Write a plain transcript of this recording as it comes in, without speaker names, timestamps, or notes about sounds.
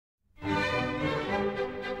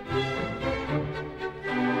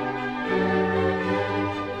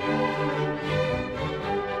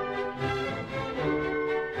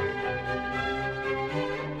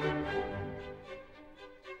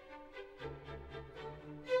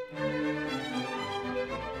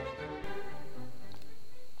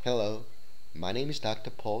My name is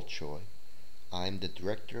Dr. Paul Choi. I am the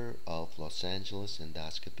director of Los Angeles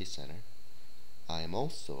Endoscopy Center. I am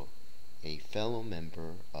also a fellow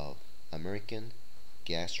member of American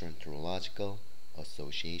Gastroenterological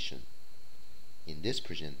Association. In this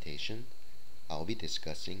presentation, I'll be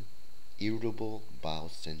discussing Irritable Bowel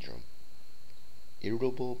Syndrome.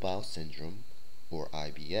 Irritable Bowel Syndrome, or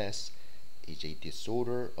IBS, is a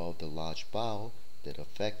disorder of the large bowel that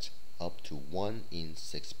affects up to 1 in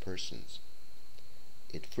 6 persons.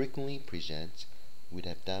 It frequently presents with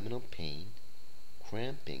abdominal pain,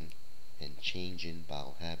 cramping, and change in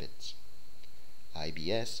bowel habits.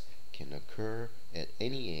 IBS can occur at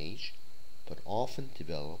any age, but often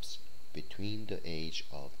develops between the age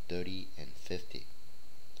of 30 and 50.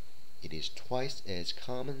 It is twice as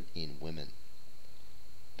common in women.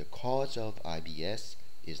 The cause of IBS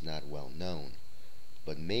is not well known,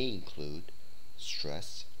 but may include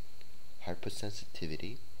stress,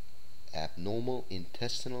 hypersensitivity, abnormal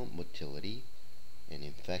intestinal motility, and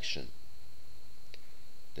infection.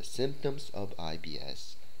 The symptoms of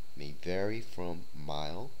IBS may vary from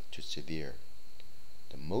mild to severe.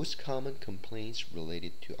 The most common complaints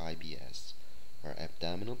related to IBS are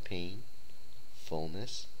abdominal pain,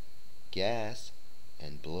 fullness, gas,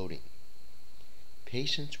 and bloating.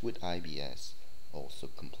 Patients with IBS also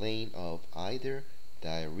complain of either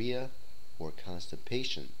diarrhea or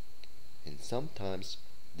constipation, and sometimes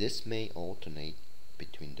this may alternate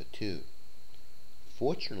between the two.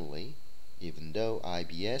 Fortunately, even though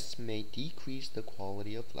IBS may decrease the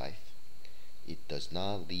quality of life, it does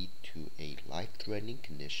not lead to a life-threatening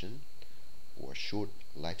condition or short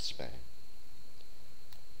lifespan.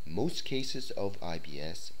 Most cases of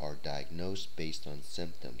IBS are diagnosed based on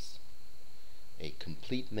symptoms. A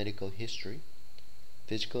complete medical history,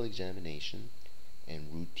 physical examination, and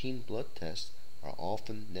routine blood tests are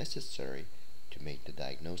often necessary to make the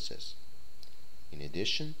diagnosis. In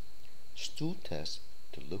addition, stool tests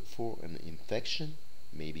to look for an infection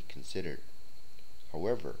may be considered.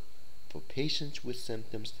 However, for patients with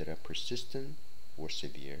symptoms that are persistent or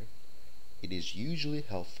severe, it is usually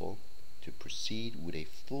helpful to proceed with a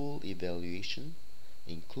full evaluation,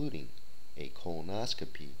 including a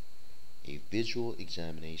colonoscopy, a visual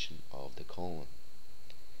examination of the colon.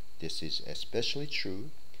 This is especially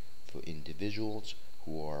true for individuals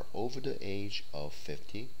who are over the age of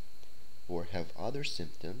 50 or have other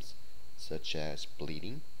symptoms such as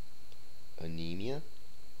bleeding, anemia,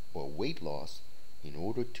 or weight loss in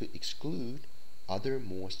order to exclude other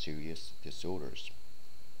more serious disorders.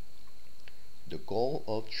 The goal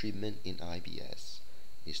of treatment in IBS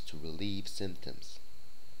is to relieve symptoms.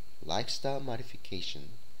 Lifestyle modification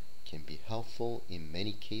can be helpful in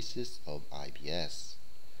many cases of IBS.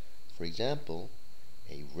 For example,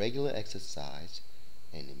 a regular exercise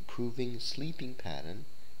and improving sleeping pattern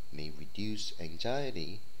may reduce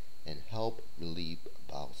anxiety and help relieve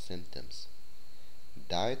bowel symptoms.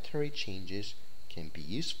 Dietary changes can be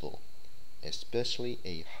useful, especially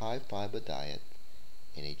a high-fiber diet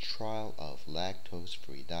and a trial of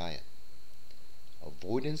lactose-free diet.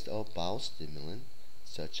 Avoidance of bowel stimulant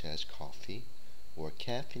such as coffee or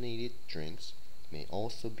caffeinated drinks may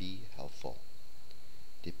also be helpful.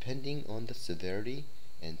 Depending on the severity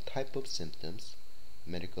and type of symptoms,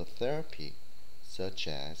 medical therapy such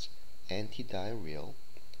as anti-diarrheal,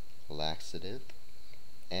 laxative,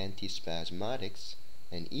 anti-spasmodics,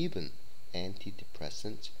 and even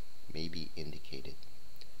anti-depressants may be indicated.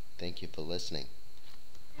 Thank you for listening.